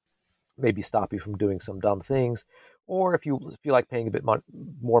efficiently, maybe stop you from doing some dumb things. Or if you feel like paying a bit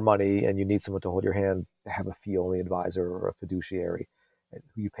more money and you need someone to hold your hand, to have a fee-only advisor or a fiduciary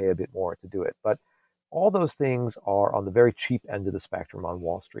who you pay a bit more to do it. But all those things are on the very cheap end of the spectrum on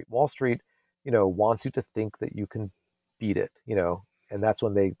Wall Street. Wall Street, wants you to think that you can beat it, and that's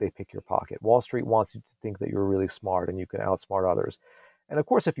when they pick your pocket. Wall Street wants you to think that you're really smart and you can outsmart others. And of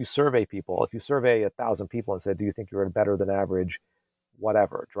course, if you survey 1,000 people and say, do you think you're a better than average,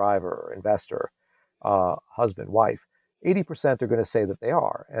 whatever, driver, investor, husband, wife, 80% are going to say that they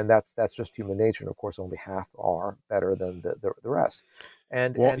are. And that's just human nature. And of course, only half are better than the rest.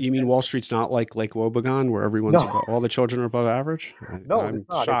 You mean Wall Street's not like Lake Wobegon, where everyone's all the children are above average? No, it's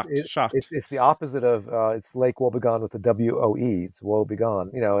not. Shocked. It's the opposite of it's Lake Wobegon with the WOE. It's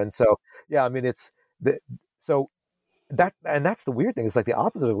Wobegon, and so that's the weird thing. It's like the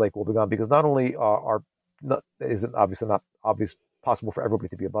opposite of Lake Wobegon, because not only is it obviously not possible for everybody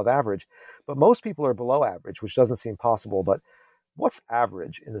to be above average, but most people are below average, which doesn't seem possible. But what's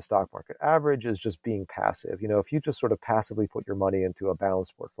average in the stock market? Average is just being passive. If you just sort of passively put your money into a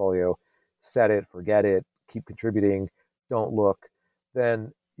balanced portfolio, set it, forget it, keep contributing, don't look,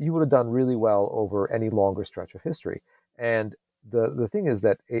 then you would have done really well over any longer stretch of history. And the thing is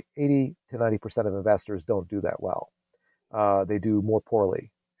that 80 to 90% of investors don't do that well. They do more poorly,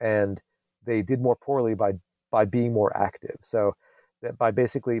 and they did more poorly by being more active. So that by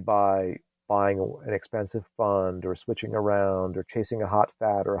buying an expensive fund or switching around or chasing a hot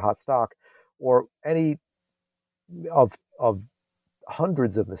fad or a hot stock, or any of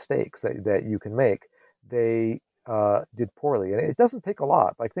hundreds of mistakes that you can make, they did poorly. And it doesn't take a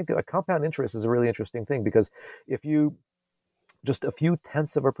lot. I think a compound interest is a really interesting thing, because if you just a few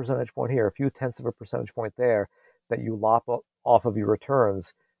tenths of a percentage point here, a few tenths of a percentage point there, that you lop off of your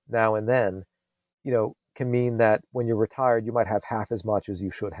returns now and then, can mean that when you're retired, you might have half as much as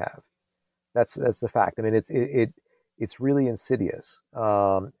you should have. That's the fact. I mean, it's really insidious,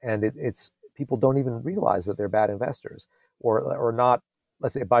 and it's people don't even realize that they're bad investors, or not.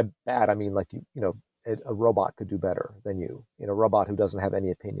 Let's say by bad, I mean like a robot could do better than you. A robot who doesn't have any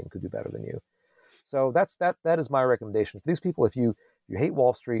opinion could do better than you. So that is my recommendation for these people. If you hate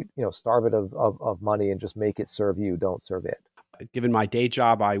Wall Street, starve it of money and just make it serve you. Don't serve it. Given my day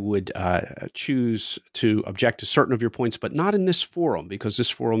job, I would choose to object to certain of your points, but not in this forum, because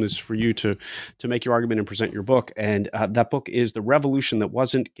this forum is for you to make your argument and present your book. And that book is The Revolution That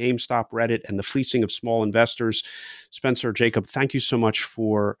Wasn't: GameStop, Reddit, and the Fleecing of Small Investors. Spencer, Jacob, thank you so much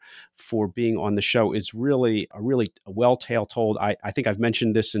for being on the show. It's really a well tale told. I think I've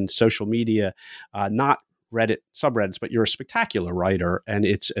mentioned this in social media, not Reddit subreddits, but you're a spectacular writer, and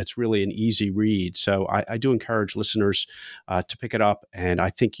it's really an easy read. So I do encourage listeners to pick it up, and I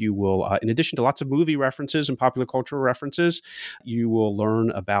think you will, in addition to lots of movie references and popular cultural references, you will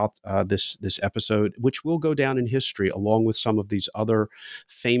learn about this episode, which will go down in history along with some of these other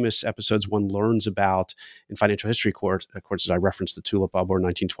famous episodes one learns about in financial history courses. I referenced the Tulip Bubble in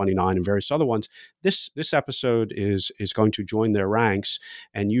 1929 and various other ones. This episode is going to join their ranks,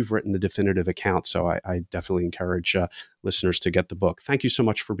 and you've written the definitive account. So I definitely encourage listeners to get the book. Thank you so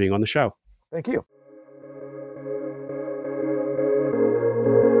much for being on the show. Thank you.